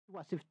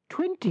What if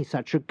 20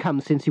 such should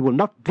come, since you will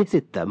not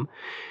visit them?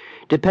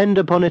 Depend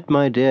upon it,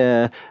 my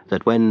dear,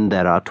 that when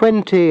there are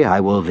 20,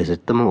 I will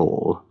visit them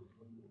all.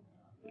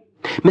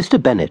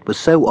 Mr. Bennet was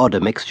so odd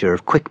a mixture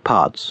of quick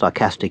parts,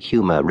 sarcastic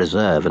humour,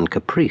 reserve, and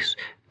caprice,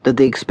 that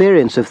the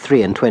experience of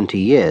 23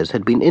 years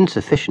had been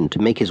insufficient to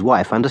make his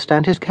wife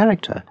understand his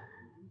character.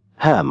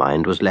 Her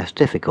mind was less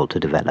difficult to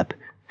develop.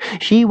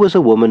 She was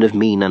a woman of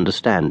mean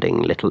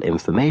understanding, little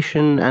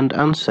information, and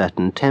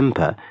uncertain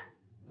temper.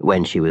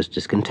 When she was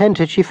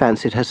discontented, she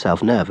fancied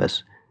herself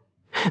nervous.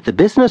 The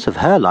business of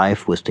her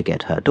life was to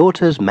get her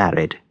daughters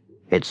married.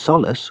 Its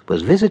solace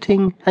was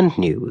visiting and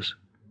news.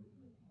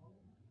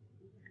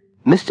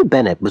 Mr.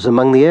 Bennet was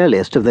among the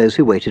earliest of those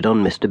who waited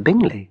on Mr.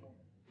 Bingley.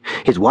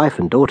 His wife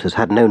and daughters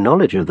had no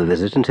knowledge of the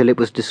visit until it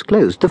was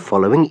disclosed the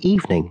following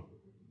evening.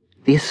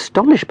 The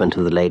astonishment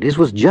of the ladies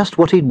was just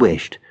what he'd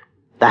wished,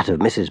 that of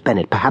Mrs.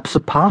 Bennet perhaps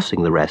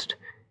surpassing the rest.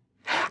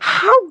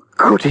 "How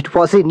good it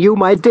was in you,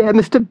 my dear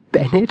Mr.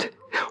 Bennet!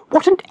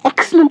 What an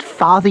excellent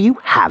father you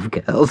have,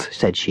 girls,"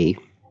 said she.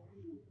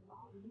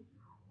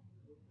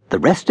 The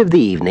rest of the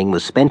evening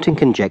was spent in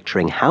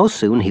conjecturing how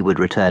soon he would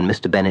return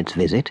Mr. Bennet's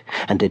visit,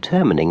 and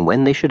determining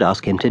when they should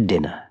ask him to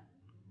dinner.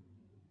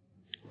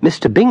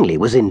 Mr. Bingley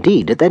was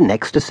indeed at their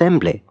next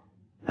assembly,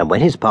 and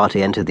when his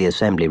party entered the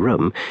assembly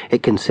room,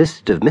 it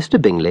consisted of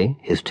Mr. Bingley,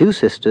 his 2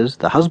 sisters,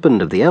 the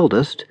husband of the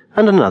eldest,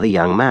 and another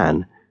young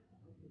man.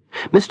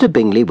 Mr.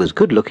 Bingley was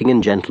good-looking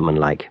and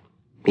gentlemanlike.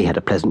 He had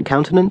a pleasant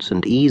countenance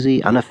and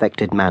easy,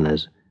 unaffected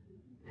manners.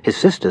 His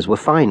sisters were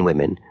fine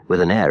women, with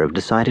an air of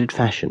decided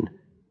fashion.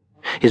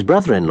 His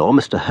brother-in-law,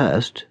 Mr.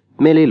 Hurst,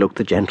 merely looked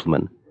the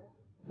gentleman,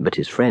 but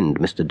his friend,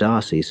 Mr.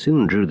 Darcy,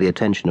 soon drew the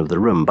attention of the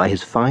room by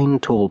his fine,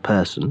 tall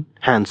person,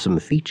 handsome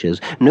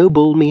features,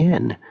 noble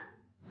mien,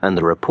 and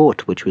the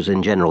report which was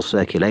in general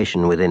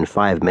circulation within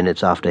 5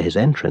 minutes after his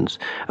entrance,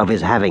 of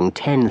his having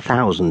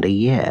 10,000 a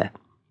year.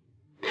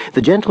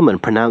 The gentleman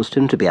pronounced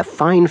him to be a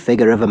fine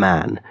figure of a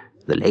man.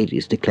 The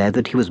ladies declared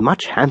that he was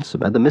much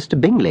handsomer than Mr.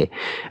 Bingley,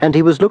 and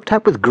he was looked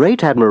at with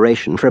great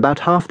admiration for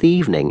about half the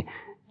evening,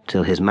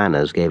 till his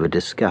manners gave a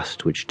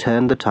disgust which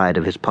turned the tide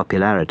of his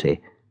popularity,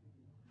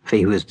 for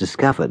he was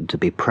discovered to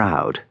be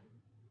proud.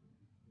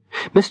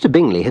 Mr.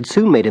 Bingley had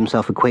soon made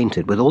himself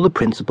acquainted with all the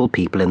principal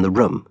people in the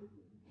room.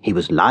 He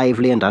was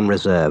lively and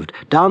unreserved,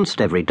 danced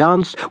every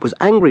dance, was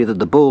angry that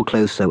the ball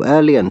closed so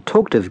early, and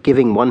talked of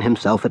giving one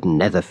himself at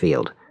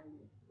Netherfield.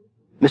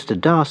 Mr.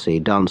 Darcy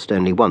danced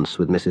only once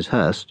with Mrs.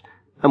 Hurst,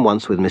 and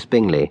once with Miss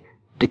Bingley,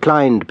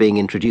 declined being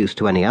introduced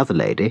to any other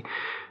lady,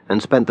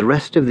 and spent the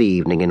rest of the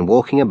evening in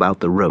walking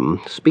about the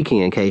room,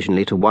 speaking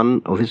occasionally to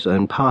one of his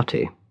own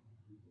party.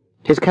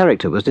 His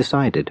character was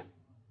decided.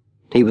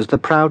 He was the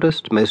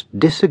proudest, most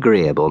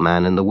disagreeable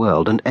man in the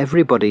world, and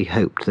everybody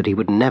hoped that he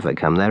would never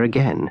come there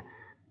again.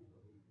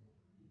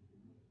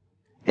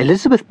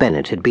 Elizabeth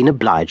Bennet had been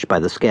obliged by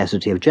the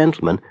scarcity of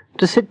gentlemen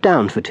to sit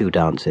down for 2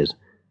 dances,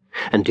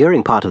 and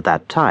during part of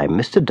that time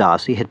Mr.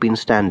 Darcy had been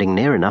standing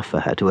near enough for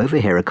her to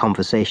overhear a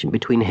conversation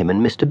between him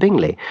and Mr.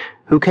 Bingley,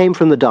 who came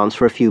from the dance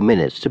for a few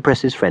minutes to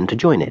press his friend to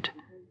join it.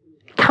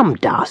 "Come,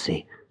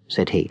 Darcy,"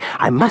 said he,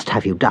 "I must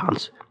have you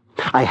dance.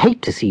 I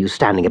hate to see you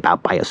standing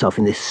about by yourself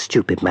in this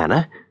stupid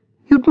manner.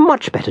 You'd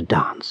much better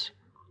dance."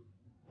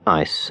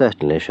 "I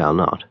certainly shall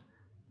not.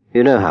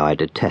 You know how I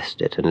detest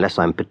it, unless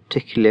I'm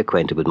particularly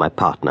acquainted with my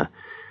partner.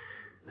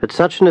 At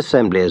such an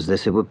assembly as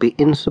this it would be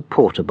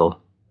insupportable.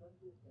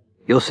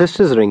 Your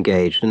sisters are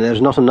engaged, and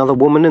there's not another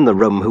woman in the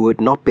room who would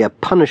not be a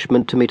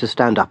punishment to me to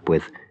stand up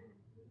with."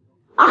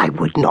 "I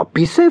would not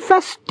be so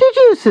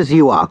fastidious as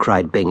you are,"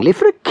 cried Bingley,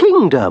 "for a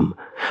kingdom.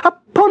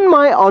 Upon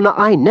my honour,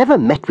 I never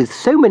met with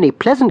so many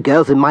pleasant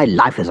girls in my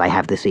life as I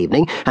have this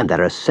evening, and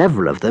there are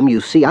several of them, you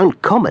see,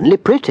 uncommonly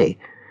pretty."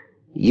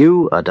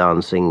 "You are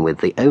dancing with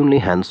the only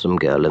handsome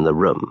girl in the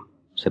room,"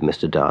 said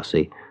Mr.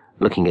 Darcy,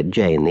 looking at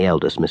Jane, the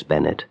eldest Miss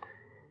Bennet.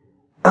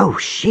 "Oh,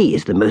 she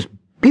is the most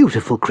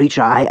beautiful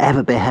creature I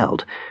ever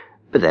beheld.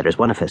 But there is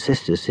one of her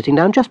sisters sitting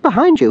down just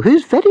behind you, who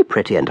is very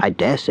pretty, and I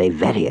dare say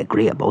very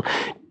agreeable.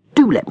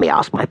 Do let me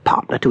ask my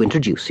partner to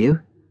introduce you."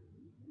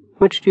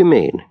 "Which do you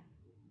mean?"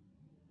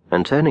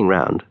 And turning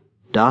round,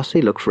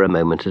 Darcy looked for a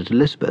moment at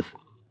Elizabeth,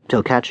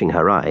 till catching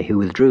her eye, he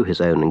withdrew his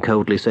own and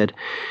coldly said,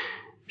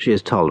 "She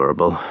is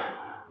tolerable,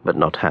 but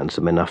not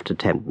handsome enough to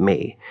tempt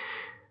me,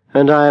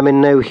 and I am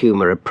in no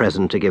humour at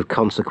present to give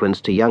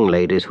consequence to young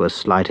ladies who are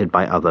slighted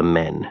by other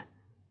men.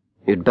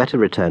 You'd better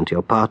return to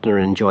your partner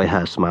and enjoy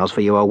her smiles, for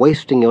you are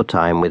wasting your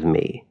time with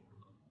me."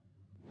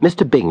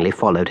 Mr. Bingley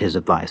followed his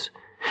advice.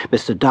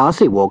 Mr.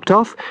 Darcy walked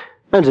off,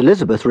 and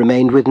Elizabeth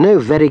remained with no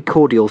very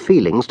cordial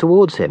feelings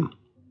towards him.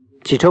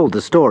 She told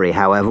the story,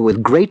 however,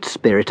 with great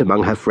spirit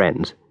among her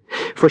friends,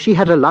 for she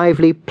had a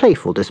lively,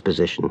 playful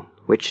disposition,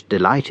 which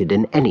delighted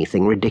in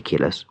anything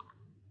ridiculous.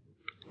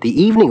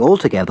 The evening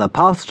altogether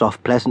passed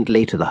off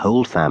pleasantly to the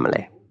whole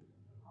family.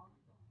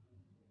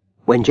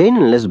 When Jane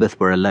and Elizabeth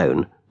were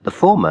alone, the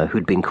former,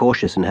 who'd been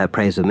cautious in her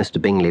praise of Mr.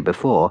 Bingley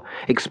before,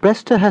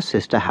 expressed to her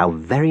sister how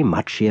very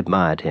much she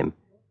admired him.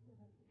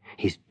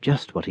 "He's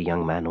just what a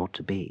young man ought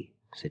to be,"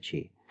 said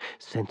she.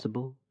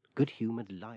 "Sensible, good-humoured,